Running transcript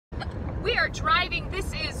We are driving.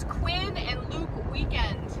 This is Quinn and Luke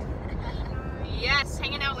weekend. Yes,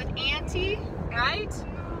 hanging out with Auntie, right?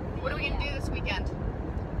 What are we gonna do this weekend?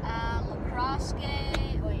 Lacrosse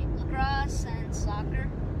and soccer.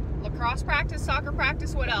 Lacrosse practice, soccer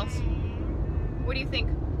practice, what else? What do you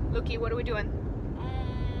think? Lukey, what are we doing?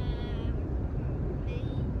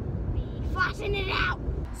 Maybe flossing it out.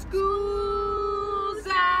 School's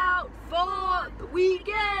out for the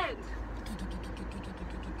weekend.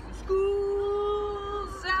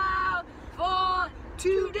 School's out for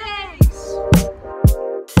 2 days.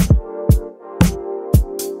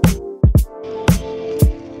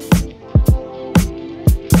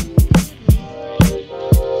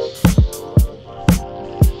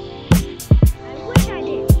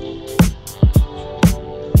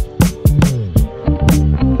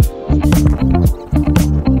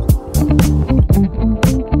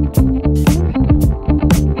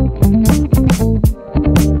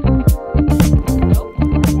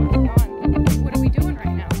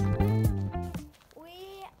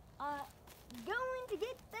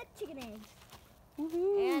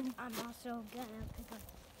 I'm also gonna pick up.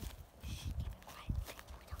 Shh, keep it quiet. We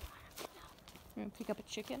don't want them to know. You're gonna pick up a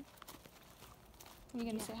chicken? Are you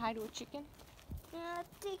gonna say hi to a chicken?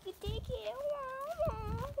 Take it.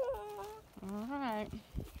 Alright.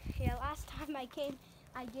 Yeah, last time I came,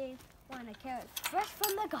 I gave one a carrot fresh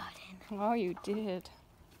from the garden. Oh, you did.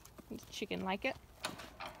 Did the chicken like it?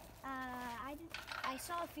 I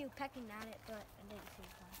saw a few pecking at it, but I didn't see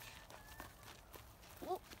much.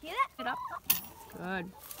 Oh, hear that? It up.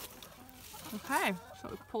 Good. Okay, so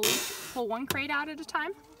pull one crate out at a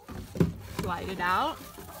time. Slide it out.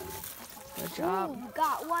 Good job. Ooh,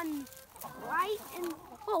 got one right in.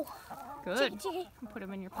 Oh, good. Chicky. Put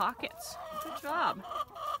them in your pockets. Good job.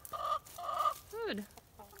 Good.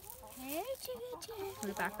 Hey, chicky. Put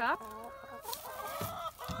it back up.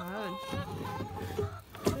 Good.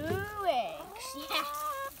 2 eggs. Yeah.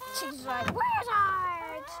 Chicky's like, where's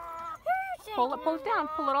ours? Pull it down.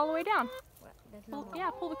 Pull it all the way down.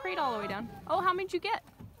 Pull the crate all the way down. Oh, how many did you get?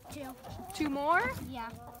 2. 2 more? Yeah.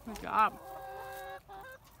 Good job.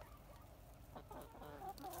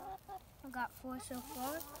 I got 4 so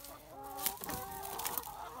far.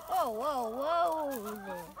 Whoa.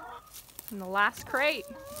 And the last crate.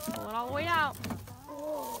 Pull it all the way out.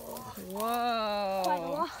 Whoa. Quite a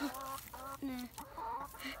lot. Nah.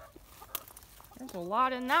 There's a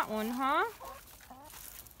lot in that one, huh?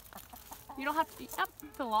 You don't have to,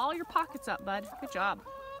 fill all your pockets up, bud. Good job.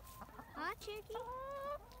 Hi, Chicky.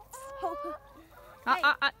 Oh.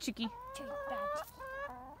 Chicky. Chicky, bad Chicky.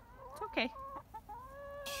 It's okay.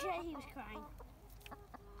 Shit, he was crying.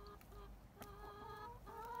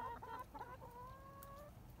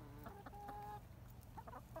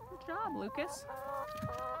 Good job, Lucas.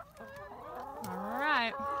 All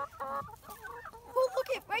right. Oh, look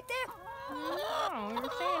it right there. Oh,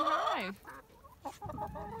 you're saying hi.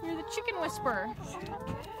 You're the chicken whisperer.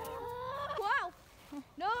 Wow.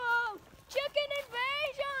 No, chicken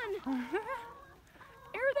invasion.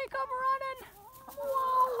 Here they come running.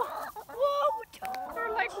 Whoa.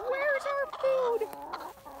 They're like, where's our food?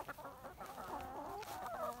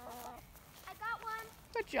 I got one.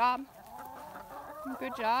 Good job.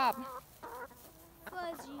 Good job.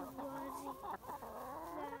 Fuzzy.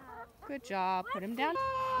 Good job. Put him down.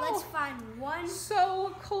 Let's find one.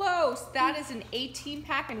 So close. That is an 18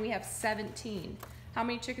 pack and we have 17. How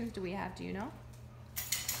many chickens do we have? Do you know?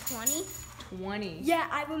 20. 20. Yeah,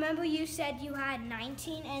 I remember you said you had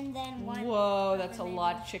 19 and then one. Whoa, that's a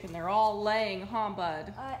lot of chicken. They're all laying, huh,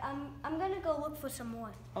 bud? I'm gonna go look for some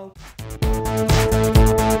more. Oh.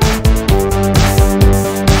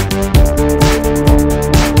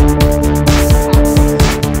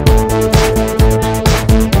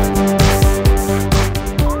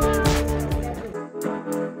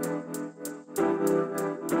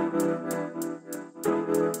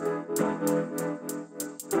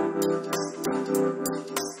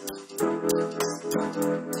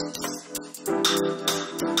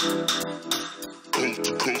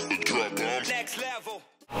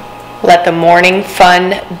 Let the morning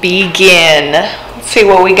fun begin. Let's see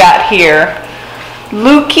what we got here.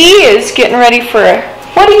 Lukey is getting ready for,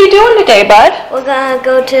 what are you doing today, bud? We're gonna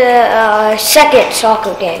go to our second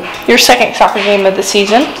soccer game. Your second soccer game of the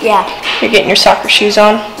season? Yeah. You're getting your soccer shoes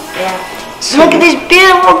on? Yeah. Look at this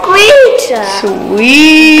beautiful green.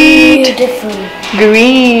 Sweet. Beautiful.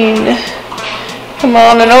 Green. Come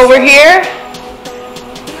on and over here.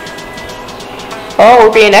 Oh,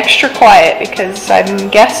 we're being extra quiet because I'm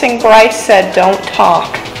guessing Bryce said don't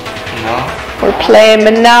talk. No. We're playing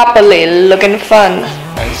Monopoly, looking fun.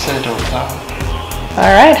 I said don't talk.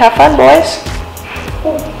 All right, have fun, boys.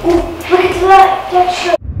 Look at that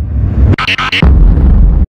texture.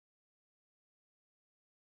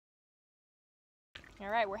 All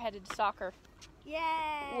right, we're headed to soccer.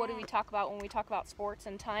 Yeah. What do we talk about when we talk about sports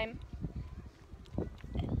and time?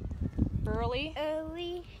 Early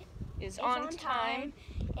is on time,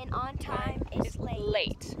 and on time is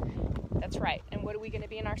late. That's right. And what are we going to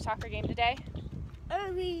be in our soccer game today?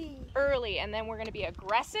 Early, and then we're going to be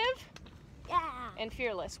aggressive and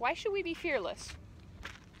fearless. Why should we be fearless?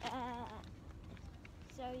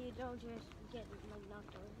 So you don't just get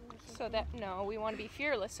knocked over. So that, no, we want to be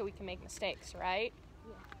fearless so we can make mistakes, right?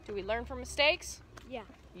 Yeah. Do we learn from mistakes? Yeah.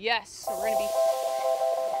 Yes. So we're going to be...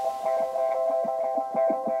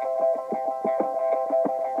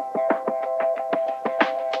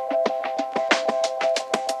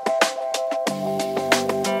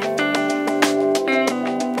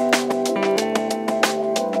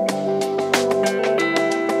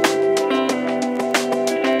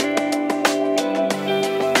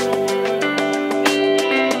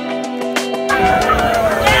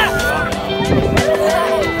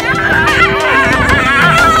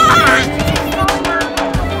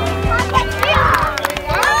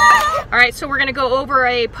 Alright, so we're going to go over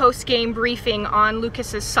a post-game briefing on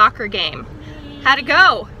Lucas's soccer game. How'd it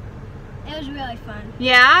go? It was really fun.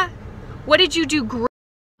 Yeah? What did you do?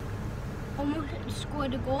 Almost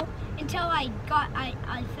scored a goal until I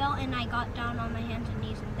fell and I got down on my hands and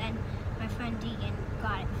knees, and then my friend Deegan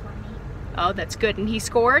got it for me. Oh, that's good. And he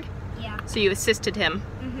scored? Yeah. So you assisted him?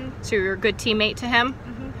 Mm-hmm. So you were a good teammate to him?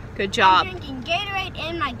 Mm-hmm. Good job. I'm drinking Gatorade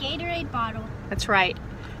in my Gatorade bottle. That's right.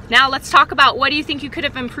 Now let's talk about what do you think you could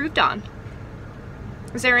have improved on?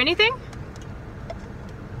 Is there anything?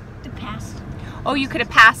 The pass. Oh, you could have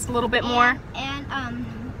passed a little bit more? And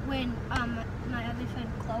when my other friend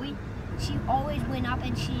Chloe, she always went up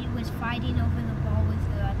and she was fighting over the ball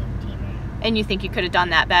with the other teammate. And you think you could have done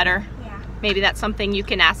that better? Yeah. Maybe that's something you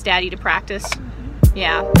can ask Daddy to practice? Mm-hmm.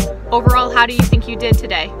 Yeah. Overall, how do you think you did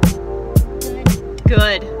today? Good.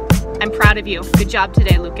 Good. I'm proud of you. Good job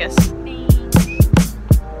today, Lucas.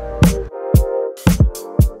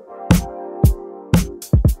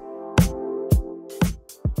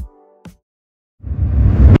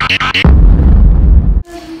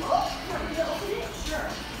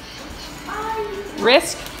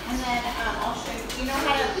 Risk And then I'll show you. Do you know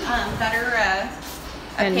how to butter a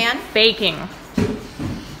and pan? baking.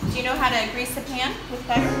 Do you know how to grease the pan with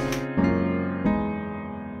butter?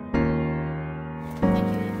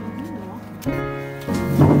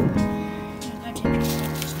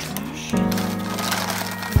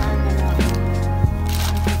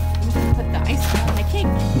 We can put the icing on the cake.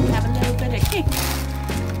 Have a little bit of cake.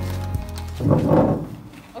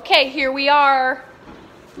 Okay, here we are.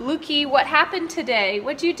 Lukey, what happened today?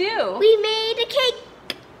 What'd you do? We made a cake.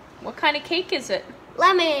 What kind of cake is it?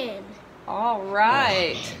 Lemon. All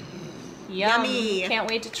right. Yum. Yummy. Can't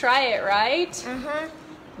wait to try it, right? Uh-huh.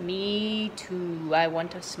 Me too. I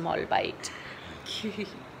want a small bite.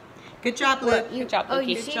 Good job, Luke. Good job, Oh, Lukey.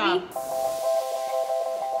 you Good see job. me?